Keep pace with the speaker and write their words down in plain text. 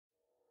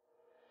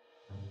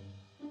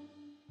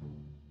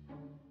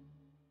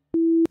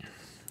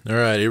All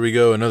right, here we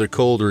go. Another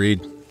cold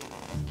read.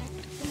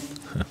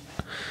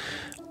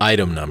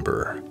 Item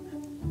number.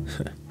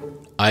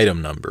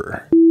 Item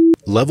number.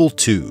 Level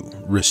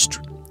 2.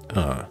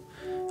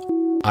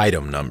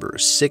 Item number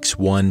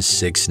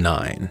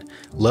 6169.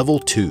 Level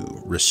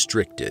 2.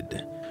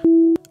 Restricted.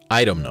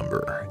 Item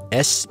number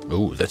S.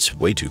 Oh, that's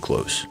way too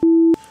close.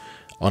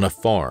 On a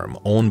farm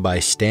owned by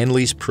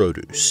Stanley's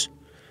Produce.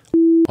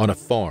 On a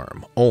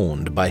farm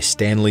owned by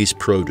Stanley's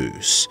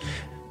Produce.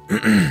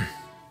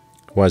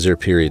 Why is there a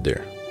period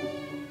there?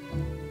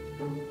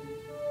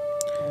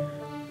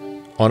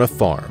 On a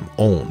farm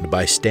owned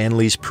by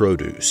Stanley's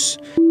Produce.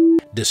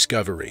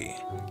 Discovery.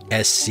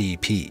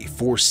 SCP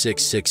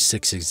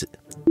 4666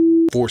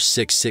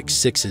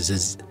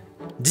 4666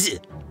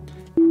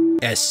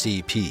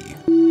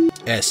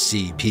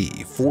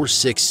 SCP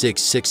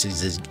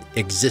 4666's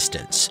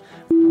existence.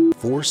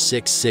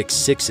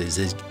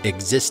 4666's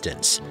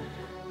existence.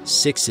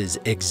 6's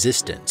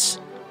existence.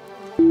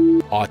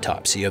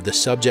 Autopsy of the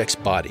subject's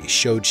body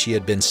showed she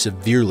had been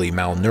severely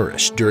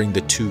malnourished during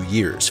the 2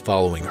 years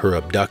following her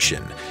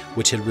abduction,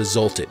 which had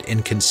resulted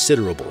in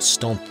considerable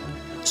stunting.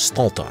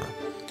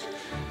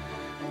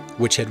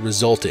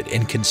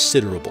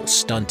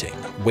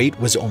 Weight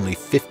was only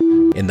 50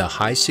 in the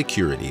high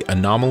security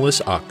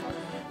anomalous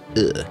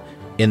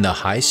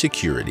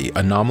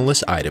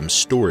items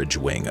storage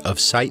wing of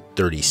Site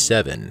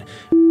 37.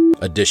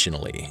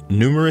 Additionally,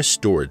 numerous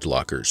storage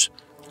lockers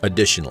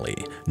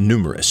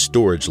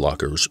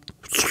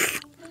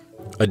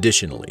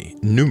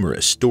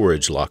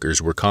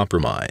were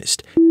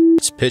compromised.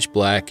 It's pitch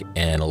black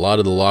and a lot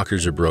of the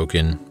lockers are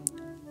broken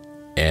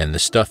and the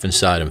stuff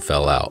inside them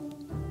fell out.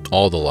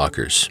 All the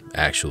lockers,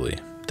 actually.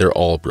 They're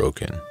all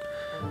broken.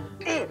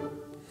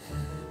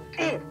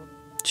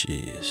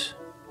 Jeez.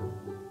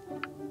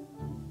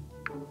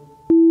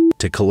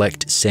 To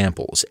collect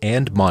samples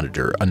and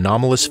monitor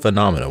anomalous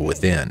phenomena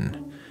within.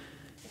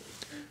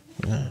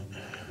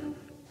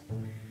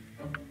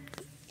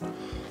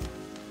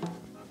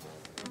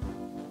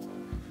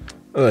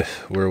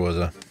 Where was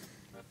I?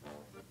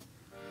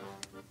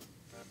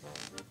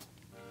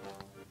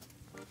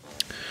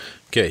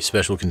 Okay,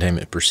 special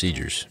containment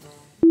procedures.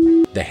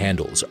 The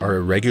handles are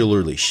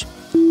irregularly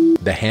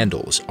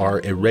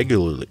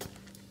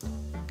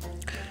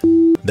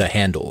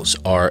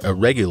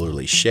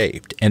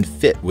shaped and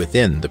fit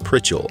within the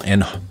pritchel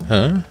and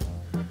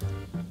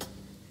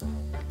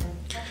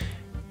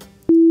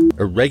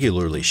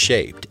irregularly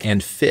shaped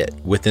and fit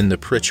within the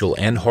pritchel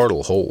and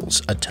hartle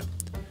holes atop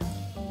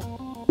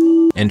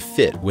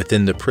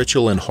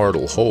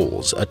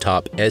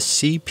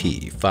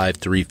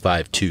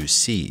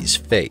SCP-5352-C's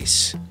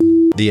face.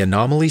 The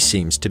anomaly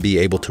seems to be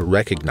able to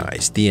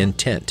recognize the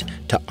intent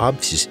to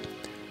obfuscate.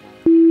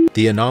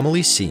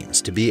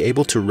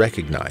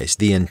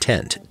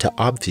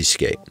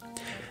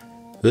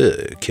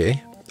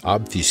 Okay,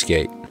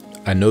 obfuscate.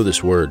 I know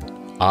this word.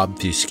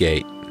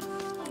 Obfuscate.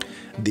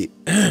 The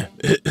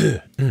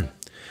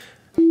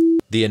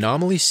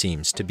anomaly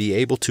seems to be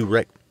able to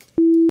recognize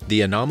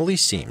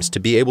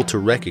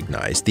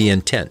the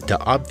intent to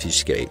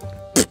obfuscate.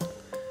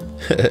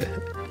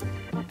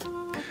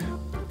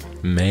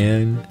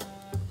 Man.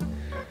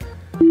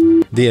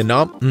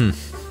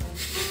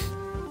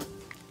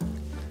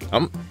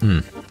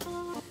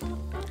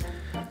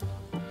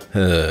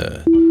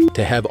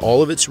 To have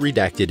all of its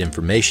redacted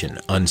information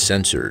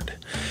uncensored.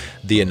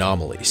 The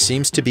anomaly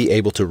seems to be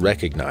able to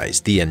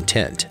recognize the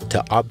intent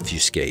to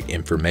obfuscate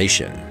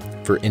information.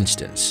 For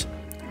instance,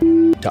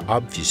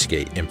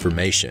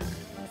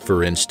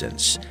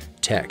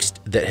 text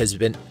that has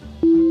been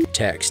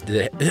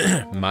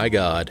my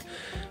God.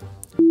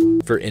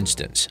 For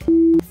instance,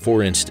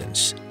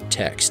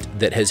 text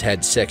that has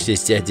had sex.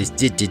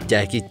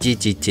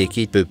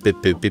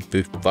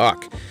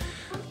 Fuck.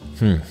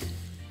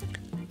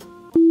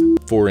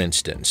 For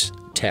instance,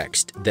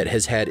 text that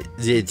has had.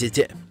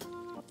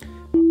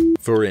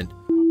 For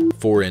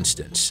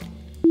instance,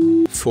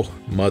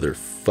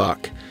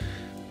 motherfuck.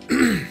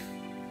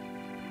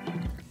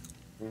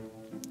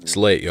 It's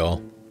late,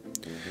 y'all.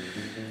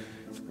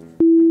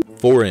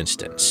 For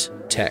instance,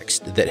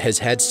 text that has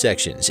had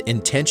sections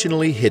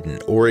intentionally hidden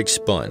or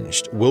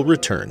expunged will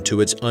return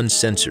to its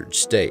uncensored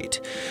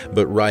state,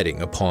 but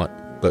writing upon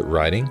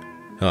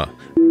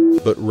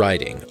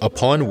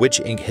which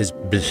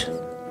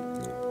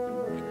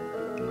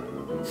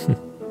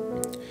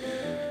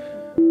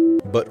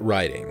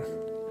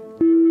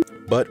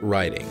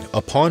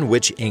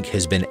ink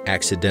has been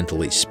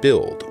accidentally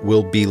spilled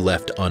will be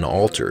left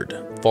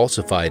unaltered.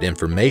 Falsified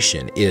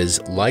information is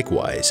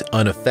likewise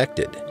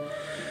unaffected.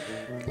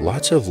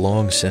 Lots of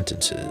long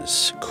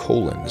sentences,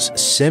 colons,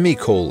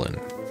 semicolon.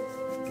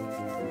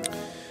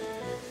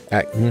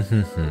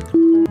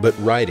 But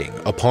writing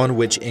upon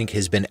which ink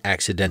has been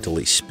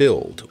accidentally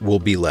spilled will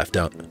be left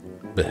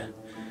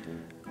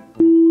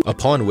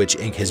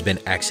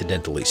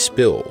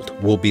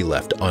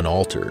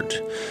unaltered.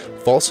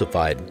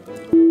 Falsified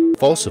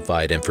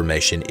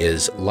information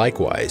is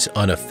likewise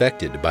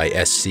unaffected by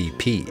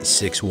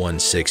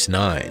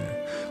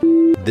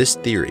SCP-6169. This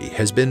theory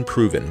has been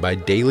proven by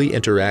daily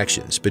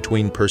interactions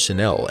between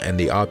personnel and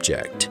the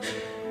object.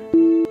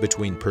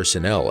 Between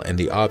personnel and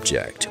the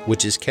object,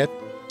 which is kept...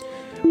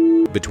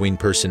 Between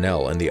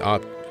personnel and the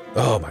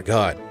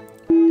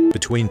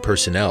Between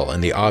personnel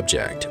and the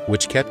object,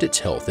 which kept its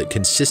health at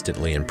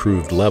consistently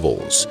improved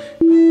levels.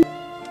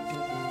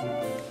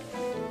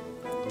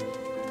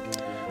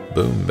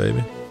 Boom,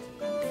 baby.